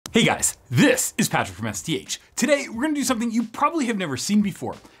Hey guys, this is Patrick from STH. Today, we're gonna do something you probably have never seen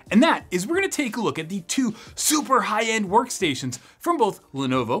before, and that is we're gonna take a look at the two super high-end workstations from both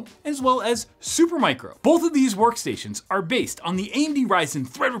Lenovo as well as Supermicro. Both of these workstations are based on the AMD Ryzen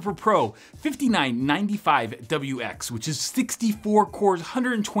Threadripper Pro 5995WX, which is 64 cores,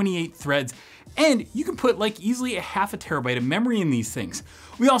 128 threads, and you can put like easily a half a terabyte of memory in these things.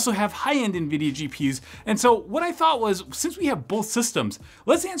 We also have high-end NVIDIA GPUs, and so what I thought was, since we have both systems,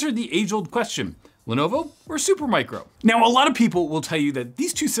 let's answer the age-old question: Lenovo or Supermicro? Now, a lot of people will tell you that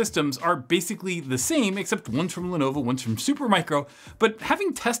these two systems are basically the same, except one's from Lenovo, one's from Supermicro, but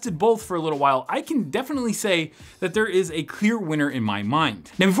having tested both for a little while, I can definitely say that there is a clear winner in my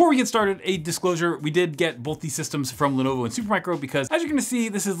mind. Now, before we get started, a disclosure: we did get both these systems from Lenovo and Supermicro because, as you're gonna see,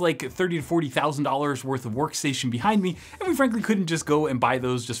 this is like $30,000 to $40,000 worth of workstation behind me, and we frankly couldn't just go and buy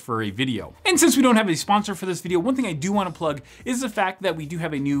those just for a video. And since we don't have a sponsor for this video, one thing I do wanna plug is the fact that we do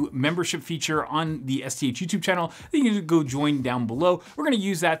have a new membership feature on the STH YouTube channel that you can go join down below. We're gonna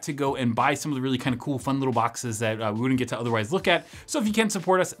use that to go and buy some of the really kind of cool, fun little boxes that we wouldn't get to otherwise look at. So if you can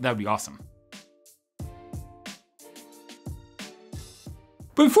support us, that would be awesome.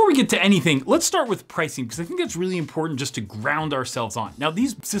 But before we get to anything, let's start with pricing, because I think that's really important just to ground ourselves on. Now,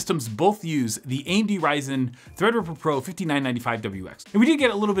 these systems both use the AMD Ryzen Threadripper Pro 5995WX. And we did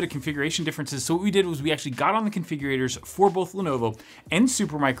get a little bit of configuration differences, so what we did was we actually got on the configurators for both Lenovo and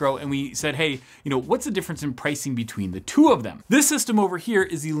Supermicro, and we said, hey, what's the difference in pricing between the two of them? This system over here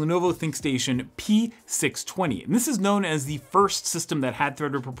is the Lenovo ThinkStation P620, and this is known as the first system that had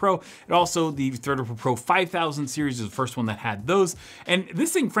Threadripper Pro, and also the Threadripper Pro 5000 series is the first one that had those. And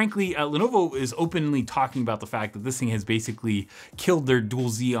this thing, frankly, Lenovo is openly talking about the fact that this thing has basically killed their dual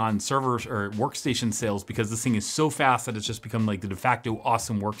Xeon server or workstation sales because this thing is so fast that it's just become like the de facto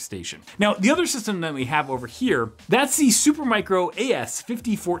awesome workstation. Now, the other system that we have over here, that's the Supermicro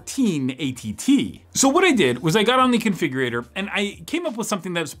AS-5014A-TT. So what I did was I got on the configurator and I came up with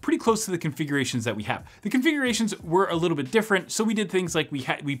something that was pretty close to the configurations that we have. The configurations were a little bit different, so we did things like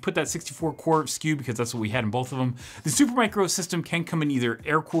we put that 64 core SKU because that's what we had in both of them. The Supermicro system can come in either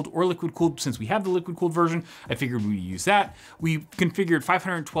air-cooled or liquid-cooled. Since we have the liquid-cooled version, I figured we'd use that. We configured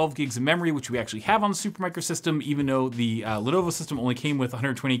 512 gigs of memory, which we actually have on the Supermicro system, even though the Lenovo system only came with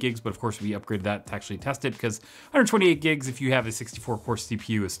 120 gigs, but of course we upgraded that to actually test it, because 128 gigs if you have a 64-core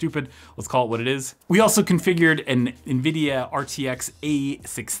CPU is stupid. Let's call it what it is. We also configured an NVIDIA RTX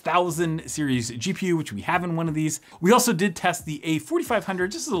A6000 series GPU, which we have in one of these. We also did test the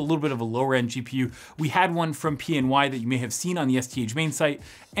A4500, just as a little bit of a lower-end GPU. We had one from PNY that you may have seen on the STH main site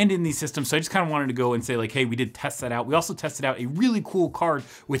and in these systems, so I just kind of wanted to go and say like, hey, we did test that out. We also tested out a really cool card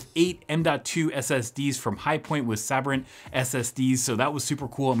with 8 M.2 SSDs from Highpoint with Sabrent SSDs, so that was super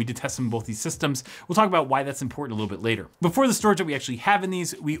cool, and we did test them in both these systems. We'll talk about why that's important a little bit later. But for the storage that we actually have in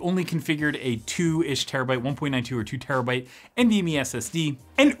these, we only configured a 2-ish terabyte, 1.92 or 2 terabyte NVMe SSD.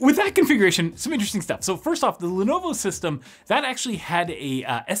 And with that configuration, some interesting stuff. So first off, the Lenovo system, that actually had a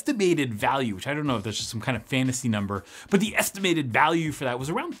estimated value, which I don't know if that's just some kind of fantasy number, but the estimated value for that was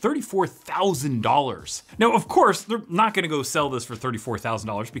around $34,000. Now, of course, they're not gonna go sell this for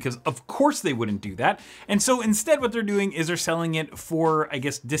 $34,000 because of course they wouldn't do that. And so instead what they're doing is they're selling it for, I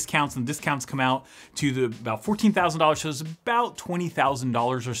guess, discounts, and discounts come out to about $14,000, so it's about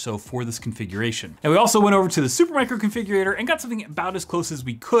 $20,000 or so for this configuration. And we also went over to the Supermicro configurator and got something about as close as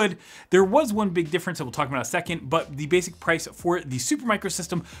we could. There was one big difference that we'll talk about in a second, but the basic price for the Supermicro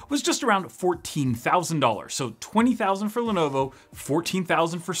system was just around $14,000. So $20,000 for Lenovo,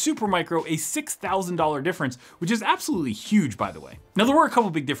 $14,000 for Supermicro, a $6,000 difference, which is absolutely huge, by the way. Now, there were a couple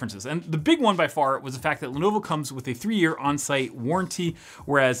big differences, and the big one by far was the fact that Lenovo comes with a 3-year on-site warranty,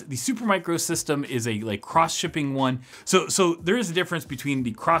 whereas the Supermicro system is a cross-shipping one. So there is a difference between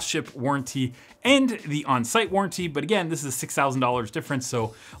the cross-ship warranty and the on-site warranty, but again, this is a $6,000 difference,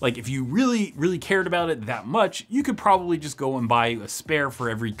 so like if you really, really cared about it that much, you could probably just go and buy a spare for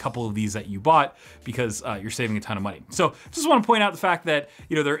every couple of these that you bought, because you're saving a ton of money. So just want to point out the fact that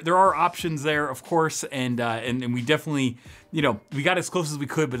there are options there, of course, and we definitely, we got as close as we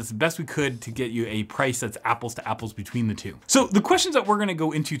could, but it's the best we could to get you a price that's apples to apples between the two. So the questions that we're gonna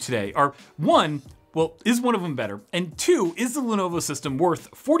go into today are, one, well, is one of them better? And two, is the Lenovo system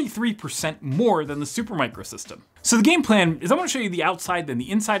worth 43% more than the Supermicro system? So the game plan is I want to show you the outside, then the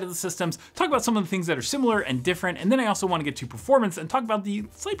inside of the systems, talk about some of the things that are similar and different, and then I also want to get to performance and talk about the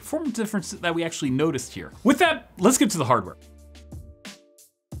slight performance difference that we actually noticed here. With that, let's get to the hardware.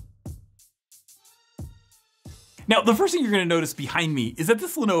 Now, the first thing you're gonna notice behind me is that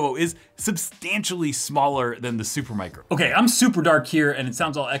this Lenovo is substantially smaller than the Supermicro. Okay, I'm super dark here and it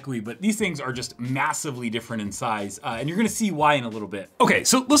sounds all echoey, but these things are just massively different in size, and you're gonna see why in a little bit. Okay,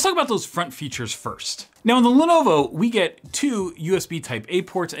 so let's talk about those front features first. Now in the Lenovo, we get 2 USB Type A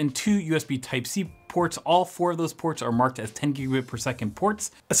ports and 2 USB Type C ports. All 4 of those ports are marked as 10 gigabit per second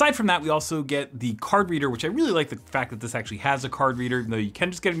ports. Aside from that, we also get the card reader, which I really like the fact that this actually has a card reader, even though you can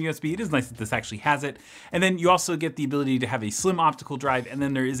just get it in USB. It is nice that this actually has it. And then you also get the ability to have a slim optical drive, and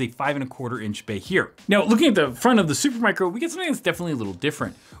then there is a 5¼ inch bay here. Now, looking at the front of the Supermicro, we get something that's definitely a little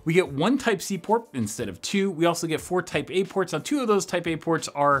different. We get 1 Type C port instead of 2. We also get 4 Type A ports. Now, 2 of those Type A ports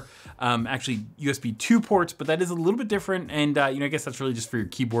are actually USB 2 ports, but that is a little bit different, and I guess that's really just for your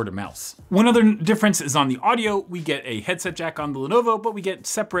keyboard and mouse. One other difference is on the audio. We get a headset jack on the Lenovo, but we get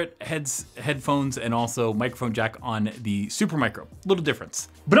separate headphones and also microphone jack on the Supermicro. Little difference.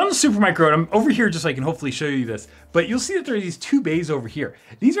 But on the Supermicro, and I'm over here just so I can hopefully show you this, but you'll see that there are these 2 bays over here.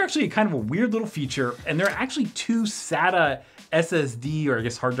 These are actually kind of a weird little feature, and they're actually 2 SATA SSD, or I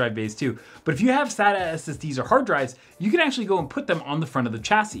guess hard drive bays too. But if you have SATA SSDs or hard drives, you can actually go and put them on the front of the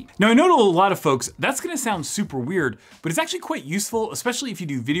chassis. Now I know to a lot of folks, that's gonna sound super weird, but it's actually quite useful, especially if you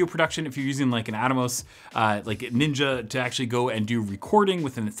do video production, if you're using like an Atomos, like Ninja to actually go and do recording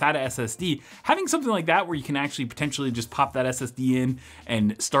with a SATA SSD. Having something like that where you can actually potentially just pop that SSD in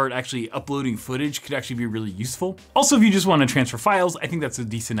and start actually uploading footage could actually be really useful. Also, if you just wanna transfer files, I think that's a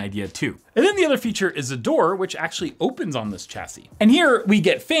decent idea too. And then the other feature is a door, which actually opens on this chassis. And here we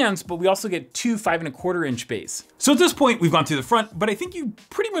get fans, but we also get 2 5¼ inch bays. So at this point, we've gone through the front, but I think you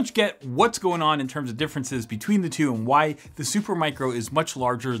pretty much get what's going on in terms of differences between the two and why the Supermicro is much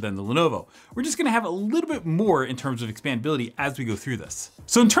larger than the Lenovo. We're just gonna have a little bit more in terms of expandability as we go through this.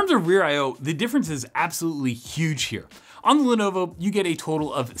 So in terms of rear IO, the difference is absolutely huge here. On the Lenovo, you get a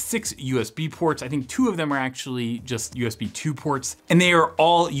total of 6 USB ports. I think 2 of them are actually just USB 2 ports, and they are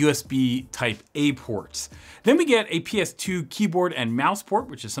all USB Type A ports. Then we get a PS2 keyboard and mouse port,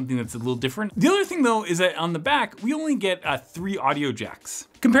 which is something that's a little different. The other thing though is that on the back, we only get 3 audio jacks.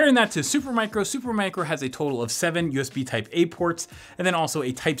 Comparing that to Supermicro, Supermicro has a total of 7 USB Type A ports, and then also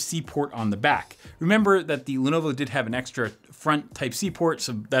a Type C port on the back. Remember that the Lenovo did have an extra front Type C port,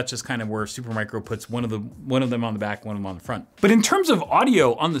 so that's just kind of where Supermicro puts one of them on the back, one of them on the front. But in terms of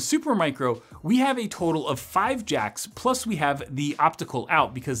audio on the Supermicro, we have a total of 5 jacks, plus we have the optical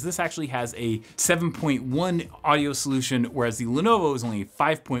out, because this actually has a 7.1 audio solution, whereas the Lenovo is only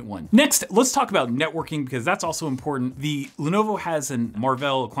 5.1. Next, let's talk about networking, because that's also important. The Lenovo has an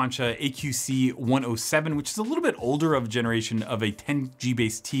Marvell Quanta AQC107, which is a little bit older of a generation of a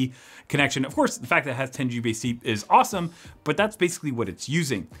 10G-base-T connection. Of course, the fact that it has 10G-base-T is awesome, but that's basically what it's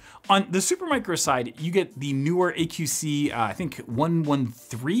using. On the Supermicro side, you get the newer AQC, I think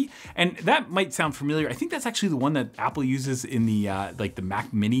 113, and that might sound familiar. I think that's actually the one that Apple uses in the like the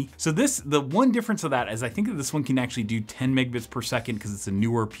Mac Mini. So the one difference of that is I think that this one can actually do 10 megabits per second because it's a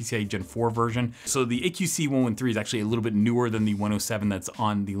newer PCIe Gen 4 version. So the AQC 113 is actually a little bit newer than the 107 that's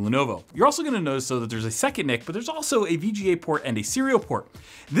on the Lenovo. You're also gonna notice though that there's a second NIC, but there's also a VGA port and a serial port.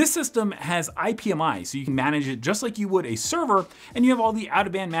 This system has IPMI, so you can manage it just like you would a server, and you have all the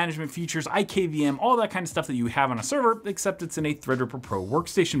out-of-band management features, IKVM, all that kind of stuff that you have on a server, except it's in a Threadripper Pro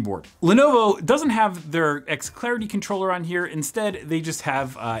workstation board. Lenovo doesn't have their X-Clarity controller on here. Instead, they just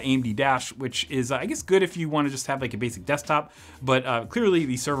have AMD Dash, which is, I guess, good if you want to just have like a basic desktop, but clearly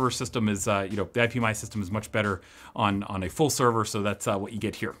the server system is, the IPMI system is much better on a full server, so that's what you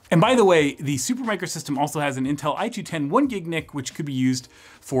get here. And by the way, the Supermicro system also has an Intel i210 1GB NIC, which could be used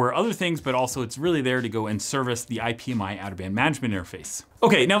for other things, but also it's really there to go and service the IPMI out-of-band management interface.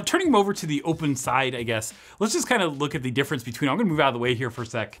 Okay, now turning over to the open side, I guess, let's just kind of look at the difference between, I'm gonna move out of the way here for a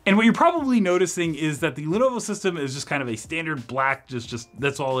sec. And what you're probably noticing is that the Lenovo system is just kind of a standard black, just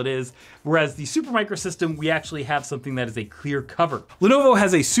that's all it is. Whereas the Supermicro system, we actually have something that is a clear cover. Lenovo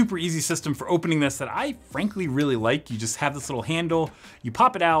has a super easy system for opening this that I frankly really like. You just have this little handle, you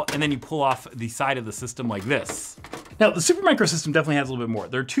pop it out, and then you pull off the side of the system like this. Now, the Supermicro system definitely has a little bit more.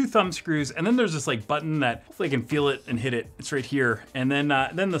 There are 2 thumb screws, and then there's this like button that hopefully I can feel it and hit it. It's right here. And then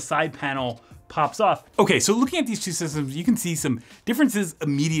the side panel pops off. Okay, so looking at these 2 systems, you can see some differences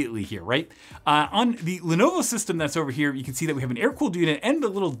immediately here, right? On the Lenovo system that's over here, you can see that we have an air-cooled unit, and the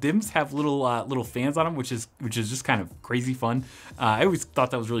little DIMMs have little fans on them, which is just kind of crazy fun. I always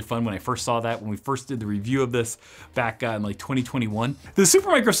thought that was really fun when I first saw that, when we first did the review of this back in like 2021. The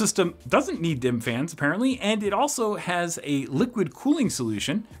Supermicro system doesn't need DIMM fans, apparently, and it also has a liquid cooling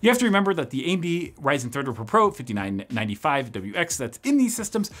solution. You have to remember that the AMD Ryzen Threadripper Pro 5995WX that's in these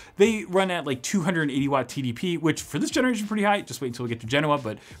systems, they run at like like 280 watt TDP, which for this generation is pretty high. Just wait until we get to Genoa,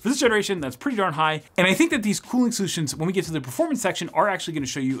 but for this generation, that's pretty darn high. And I think that these cooling solutions, when we get to the performance section, are actually gonna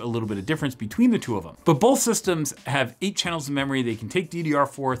show you a little bit of difference between the two of them. But both systems have 8 channels of memory. They can take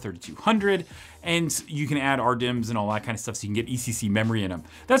DDR4 3200, and you can add RDIMMs and all that kind of stuff so you can get ECC memory in them.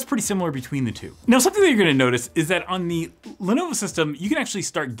 That's pretty similar between the two. Now, something that you're gonna notice is that on the Lenovo system, you can actually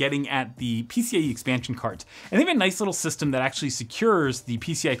start getting at the PCIe expansion cards. And they have a nice little system that actually secures the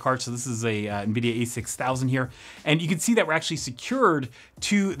PCI card. So this is a NVIDIA A6000 here. And you can see that we're actually secured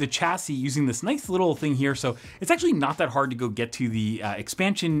to the chassis using this nice little thing here. So it's actually not that hard to go get to the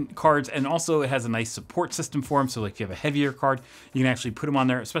expansion cards. And also it has a nice support system for them. So like if you have a heavier card, you can actually put them on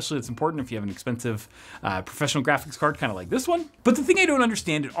there, especially it's important if you have an expensive professional graphics card, kind of like this one. But the thing I don't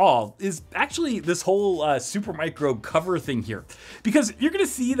understand at all is actually this whole Supermicro cover thing here, because you're gonna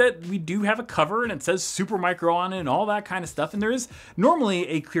see that we do have a cover and it says Supermicro on it and all that kind of stuff. And there is normally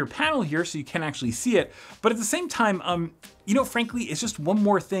a clear panel here so you can actually see it. But at the same time, you know, frankly, it's just one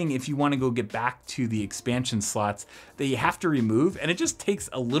more thing if you want to go get back to the expansion slots that you have to remove, and it just takes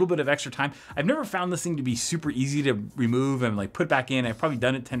a little bit of extra time. I've never found this thing to be super easy to remove and like put back in. I've probably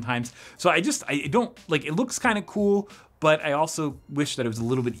done it 10 times. So I don't like, it looks kind of cool, but I also wish that it was a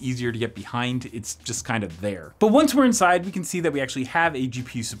little bit easier to get behind. It's just kind of there. But once we're inside, we can see that we actually have a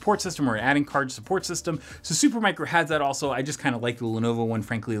GPU support system or an adding card support system. So Supermicro has that also. I just kind of like the Lenovo one,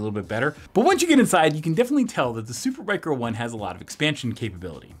 frankly, a little bit better. But once you get inside, you can definitely tell that the Supermicro one has a lot of expansion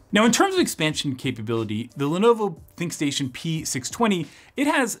capability. Now, in terms of expansion capability, the Lenovo ThinkStation P620, it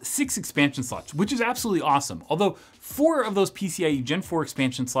has 6 expansion slots, which is absolutely awesome. Although 4 of those PCIe Gen 4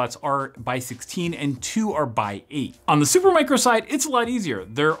 expansion slots are by 16 and 2 are by 8. On the Supermicro side, it's a lot easier.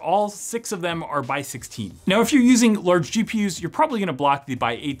 They're all 6 of them are by 16. Now, if you're using large GPUs, you're probably gonna block the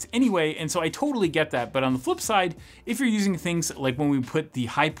by 8s anyway, and so I totally get that. But on the flip side, if you're using things like when we put the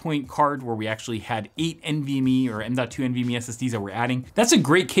High Point card where we actually had 8 NVMe or M.2 NVMe SSDs that we're adding, that's a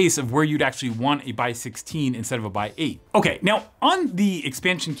great case of where you'd actually want a by 16 instead of a by 8. Okay, now on the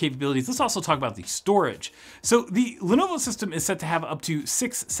expansion capabilities, let's also talk about the storage. So the Lenovo system is set to have up to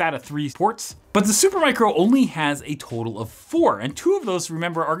 6 SATA 3 ports, but the Supermicro only has a total of 4, and 2 of those,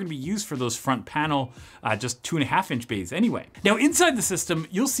 remember, are gonna be used for those front panel, just 2.5-inch bays anyway. Now inside the system,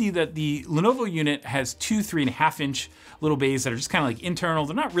 you'll see that the Lenovo unit has 2 3.5-inch little bays that are just kind of like internal.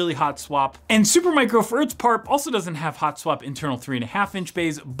 They're not really hot swap. And Supermicro, for its part, also doesn't have hot swap internal 3.5-inch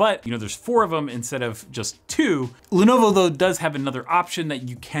bays, but you know, there's 4 of them instead of just 2. Lenovo though does have another option that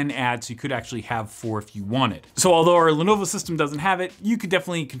you can add, so you could actually have 4 if you wanted. So although our Lenovo system doesn't have it, you could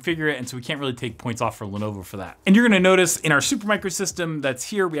definitely configure it, and so we can't really take points off for Lenovo for that. And you're gonna notice in our Supermicro system that's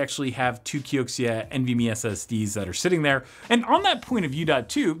here, we actually have 2 Kioxia NVMe SSDs that are sitting there. And on that point of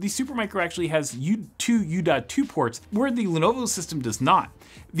U.2, the Supermicro actually has 2 U.2 ports where the Lenovo system does not.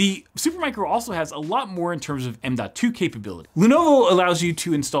 The Supermicro also has a lot more in terms of M.2 capability. Lenovo allows you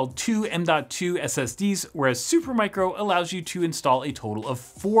to install 2 M.2 SSDs, whereas Supermicro allows you to install a total of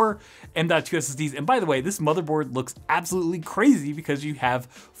 4 M.2 SSDs. And by the way, this motherboard looks absolutely crazy because you have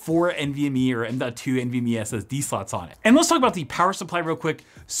 4 NVMe or M.2 NVMe SSD slots on it. And let's talk about the power supply real quick.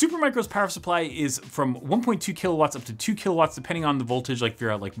 Supermicro's power supply is from 1.2 kilowatts up to 2 kilowatts, depending on the voltage. Like if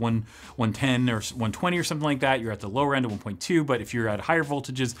you're at like 110 or 120 or something like that, you're at the lower end of 1.2. But if you're at higher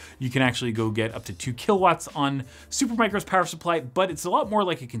voltages, you can actually go get up to 2 kilowatts on Supermicro's power supply. But it's a lot more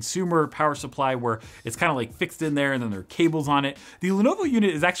like a consumer power supply where it's kind of like fixed in there and then there are cables on it. The Lenovo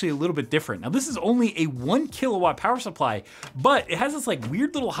unit is actually a little bit different. Now this is only a 1 kilowatt power supply, but it has this like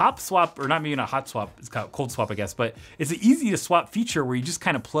weird little hot swap, or not maybe not hot swap, it's called cold swap, I guess, but it's an easy to swap feature where you just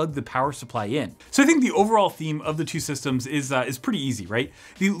kind of plug the power supply in. So I think the overall theme of the two systems is pretty easy, right?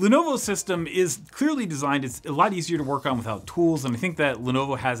 The Lenovo system is clearly designed, it's a lot easier to work on without tools, and I think that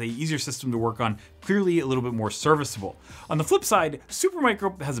Lenovo has a easier system to work on, clearly a little bit more serviceable. On the flip side,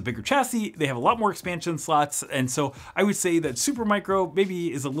 Supermicro has a bigger chassis, they have a lot more expansion slots, and so I would say that Supermicro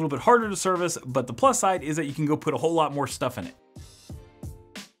maybe is a little bit harder to service, but the plus side is that you can go put a whole lot more stuff in it.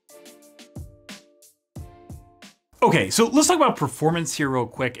 Okay, so let's talk about performance here real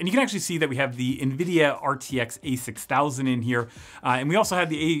quick. And you can actually see that we have the NVIDIA RTX A6000 in here. And we also had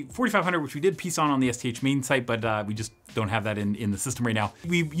the A4500, which we did piece on the STH main site, but we just don't have that in the system right now.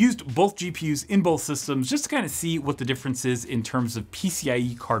 We've used both GPUs in both systems just to kind of see what the difference is in terms of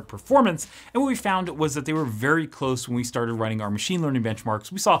PCIe card performance. And what we found was that they were very close when we started running our machine learning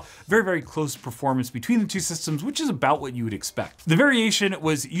benchmarks. We saw very, very close performance between the two systems, which is about what you would expect. The variation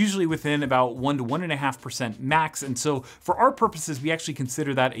was usually within about 1 to 1.5% max. And so for our purposes, we actually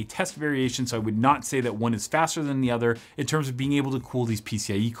consider that a test variation. So I would not say that one is faster than the other in terms of being able to cool these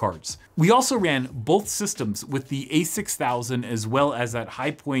PCIe cards. We also ran both systems with the A6000 6000 as well as that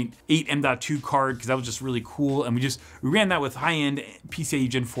Highpoint 8 M.2 card, because that was just really cool. And we ran that with high-end PCIe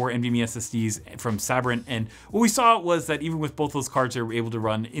Gen 4 NVMe SSDs from Sabrent. And what we saw was that even with both those cards, they were able to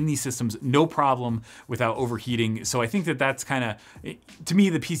run in these systems no problem without overheating. So I think that that's kind of, to me,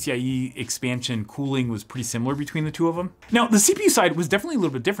 the PCIe expansion cooling was pretty similar between the two of them. Now, the CPU side was definitely a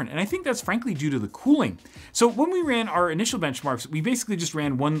little bit different, and I think that's frankly due to the cooling. So when we ran our initial benchmarks, we basically just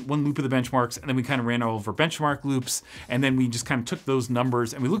ran one loop of the benchmarks, and then we kind of ran all of our benchmark loops, and then we just kind of took those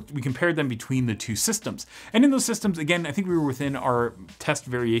numbers and we compared them between the two systems. And in those systems, again, I think we were within our test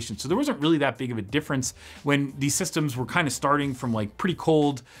variation. So there wasn't really that big of a difference when these systems were kind of starting from like pretty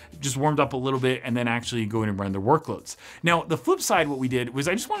cold, just warmed up a little bit, and then actually going and run their workloads. Now, the flip side, what we did was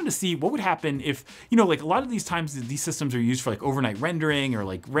I just wanted to see what would happen if, you know, like a lot of these times these systems are used for like overnight rendering or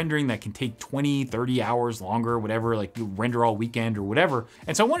like rendering that can take 20, 30 hours longer, whatever, like you render all weekend or whatever.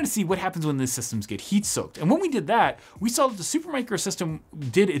 And so I wanted to see what happens when these systems get heat soaked. And when we did that, we saw that the Supermicro system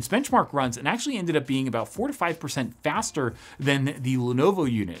did its benchmark runs and actually ended up being about 4 to 5% faster than the Lenovo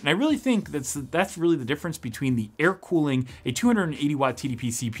unit. And I really think that's really the difference between the air cooling a 280 watt TDP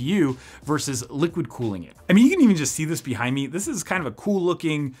CPU versus liquid cooling it. I mean, you can even just see this behind me. This is kind of a cool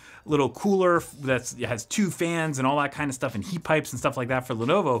looking little cooler that has 2 fans and all that kind of stuff and heat pipes and stuff like that for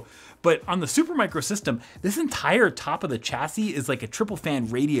Lenovo. But on the Supermicro system, this entire top of the chassis is like a triple fan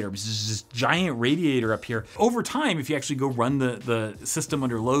radiator. It's just this giant radiator up here. Over time, if you actually go run the system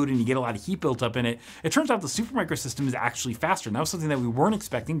under load and you get a lot of heat built up in it, it turns out the Supermicro system is actually faster. And that was something that we weren't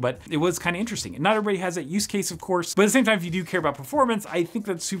expecting, but it was kind of interesting. And not everybody has that use case, of course. But at the same time, if you do care about performance, I think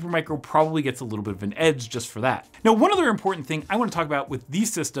that Supermicro probably gets a little bit of an edge just for that. Now, one other important thing I want to talk about with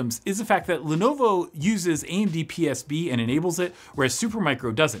these systems is the fact that Lenovo uses AMD PSB and enables it, whereas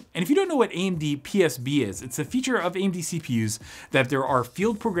Supermicro doesn't. And if you don't know what AMD PSB is, it's a feature of AMD CPUs that there are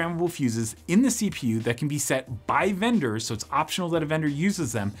field programmable fuses in the CPU that can be set by vendors, so it's optional that a vendor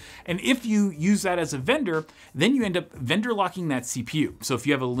uses them. And if you use that as a vendor, then you end up vendor locking that CPU. So if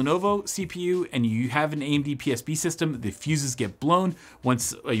you have a Lenovo CPU and you have an AMD PSB system, the fuses get blown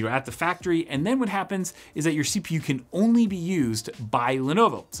once you're at the factory, and then what happens is that your CPU can only be used by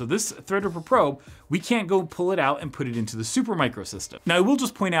Lenovo. So this Threadripper Pro, we can't go pull it out and put it into the Supermicro system. Now, I will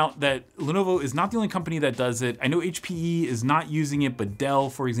just point out that Lenovo is not the only company that does it. I know HPE is not using it, but Dell,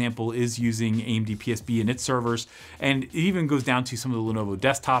 for example, is using AMD PSB in its servers. And it even goes down to some of the Lenovo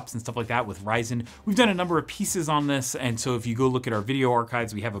desktops and stuff like that with Ryzen. We've done a number of pieces on this. And so if you go look at our video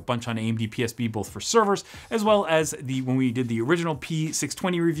archives, we have a bunch on AMD PSB, both for servers, as well as when we did the original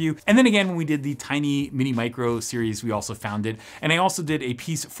P620 review. And then again, when we did the Tiny Mini Micro series, we also found it. And I also did a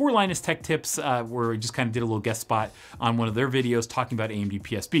piece for Linus Tech Tips where I just kind of did a little guest spot on one of their videos talking about AMD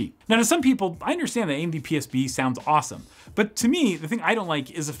PSB. Now, to some people, I understand that AMD PSB sounds awesome, but to me, the thing I don't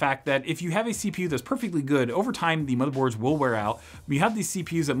like is the fact that if you have a CPU that's perfectly good, over time, the motherboards will wear out. We have these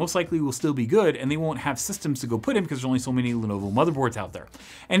CPUs that most likely will still be good, and they won't have systems to go put in because there's only so many Lenovo motherboards out there.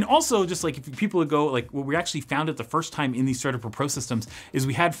 And also, just like if people would go, like what we actually found it the first time in these Threadripper Pro systems is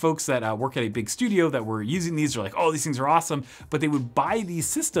we had folks that work at a big studio that were using these. They're like, oh, these things are awesome, but they would buy these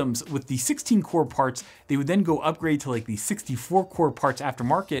systems with the 16 core parts. They would then go upgrade to like the 64 core parts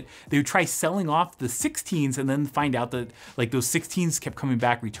aftermarket. They would try selling off the 16s and then find out that like those 16s kept coming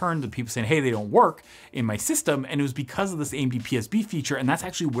back returned to people saying, hey, they don't work in my system. And it was because of this AMD PSB feature. And that's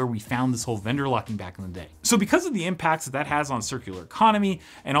actually where we found this whole vendor locking back in the day. So because of the impacts that has on circular economy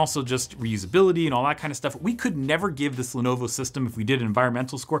and also just reusability and all that kind of stuff, we could never give this Lenovo system, if we did an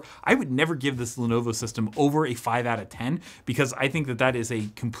environmental score, I would never give this Lenovo system over a 5 out of 10 because I think that that is a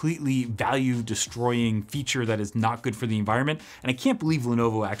completely value destroying feature that is not good for the environment. And I can't believe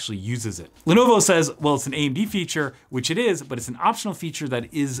Lenovo actually uses it. Lenovo says, well, it's an AMD feature, which it is, but it's an optional feature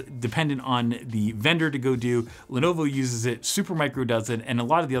that is dependent on the vendor to go do. Lenovo uses it, Supermicro does it, and a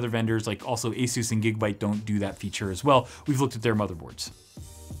lot of the other vendors like also Asus and Gigabyte don't do that feature as well. We've looked at their motherboards.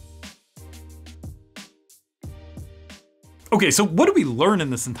 Okay, so what do we learn in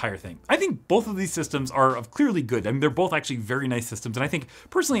this entire thing? I think both of these systems are clearly good. I mean, they're both actually very nice systems. And I think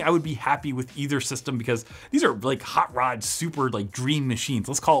personally, I would be happy with either system because these are like hot rod, super like dream machines.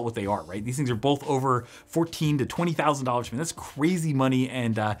 Let's call it what they are, right? These things are both over $14,000 to $20,000. I mean, that's crazy money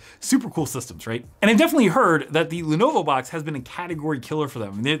and super cool systems, right? And I've definitely heard that the Lenovo box has been a category killer for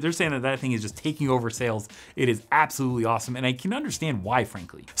them. And they're saying that that thing is just taking over sales. It is absolutely awesome. And I can understand why,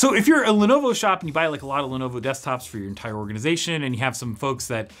 frankly. So if you're a Lenovo shop and you buy like a lot of Lenovo desktops for your entire organization, optimization, and you have some folks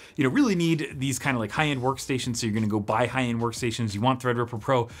that, you know, really need these kind of like high-end workstations, so you're gonna go buy high-end workstations, you want Threadripper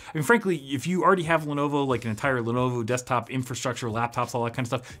Pro. I mean, frankly, if you already have Lenovo, like an entire Lenovo desktop infrastructure, laptops, all that kind of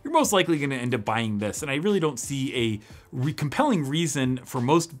stuff, you're most likely gonna end up buying this. And I really don't see a compelling reason for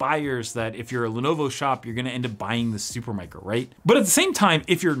most buyers that if you're a Lenovo shop, you're gonna end up buying the Supermicro, right? But at the same time,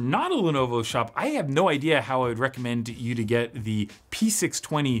 if you're not a Lenovo shop, I have no idea how I would recommend you to get the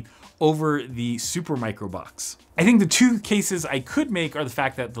P620 over the Supermicro box. I think the two cases I could make are the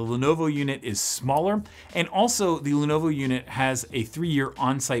fact that the Lenovo unit is smaller, and also the Lenovo unit has a 3-year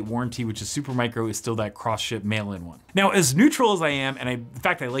on-site warranty, which is Supermicro is still that cross-ship mail-in one. Now, as neutral as I am, and in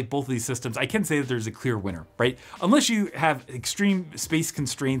fact I like both of these systems, I can say that there's a clear winner, right? Unless you have extreme space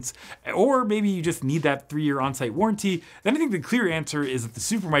constraints, or maybe you just need that 3-year on-site warranty, then I think the clear answer is that the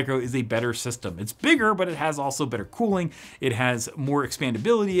Supermicro is a better system. It's bigger, but it has also better cooling, it has more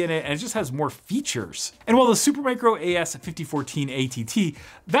expandability in it, and it just has more features. And while the Supermicro AS-5014A-TT,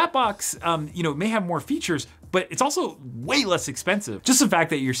 that box, you know, may have more features, but it's also way less expensive. Just the fact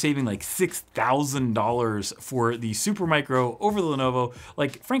that you're saving like $6,000 for the Supermicro over the Lenovo,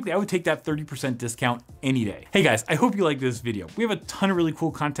 like frankly, I would take that 30% discount any day. Hey guys, I hope you liked this video. We have a ton of really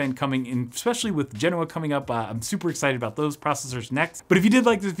cool content coming in, especially with Genoa coming up. I'm super excited about those processors next. But if you did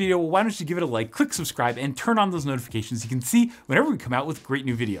like this video, well, why don't you give it a like, click subscribe, and turn on those notifications so you can see whenever we come out with great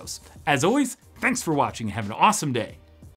new videos. As always, thanks for watching and have an awesome day.